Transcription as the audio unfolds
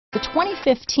The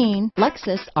 2015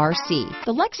 Lexus RC.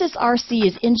 The Lexus RC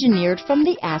is engineered from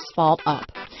the asphalt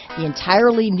up. The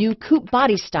entirely new coupe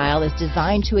body style is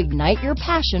designed to ignite your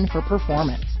passion for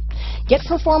performance. Get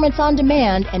performance on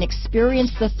demand and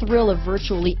experience the thrill of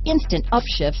virtually instant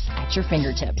upshifts at your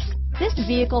fingertips. This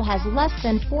vehicle has less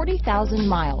than 40,000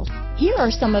 miles. Here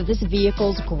are some of this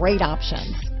vehicle's great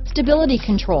options: stability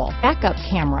control, backup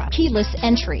camera, keyless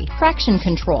entry, traction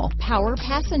control, power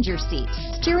passenger seat,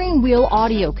 steering wheel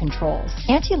audio controls,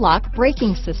 anti-lock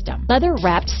braking system,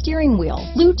 leather-wrapped steering wheel,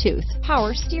 Bluetooth,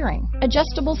 power steering,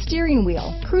 adjustable steering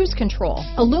wheel, cruise control,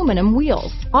 aluminum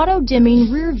wheels,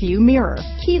 auto-dimming rear view mirror,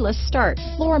 keyless start,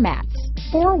 floor mats,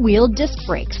 four-wheel disc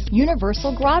brakes,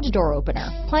 universal garage door opener,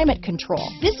 climate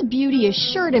control. This beauty is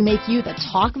sure to make you the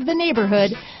talk of the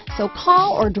neighborhood, so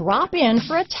call or drop in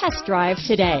for a test drive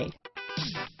today.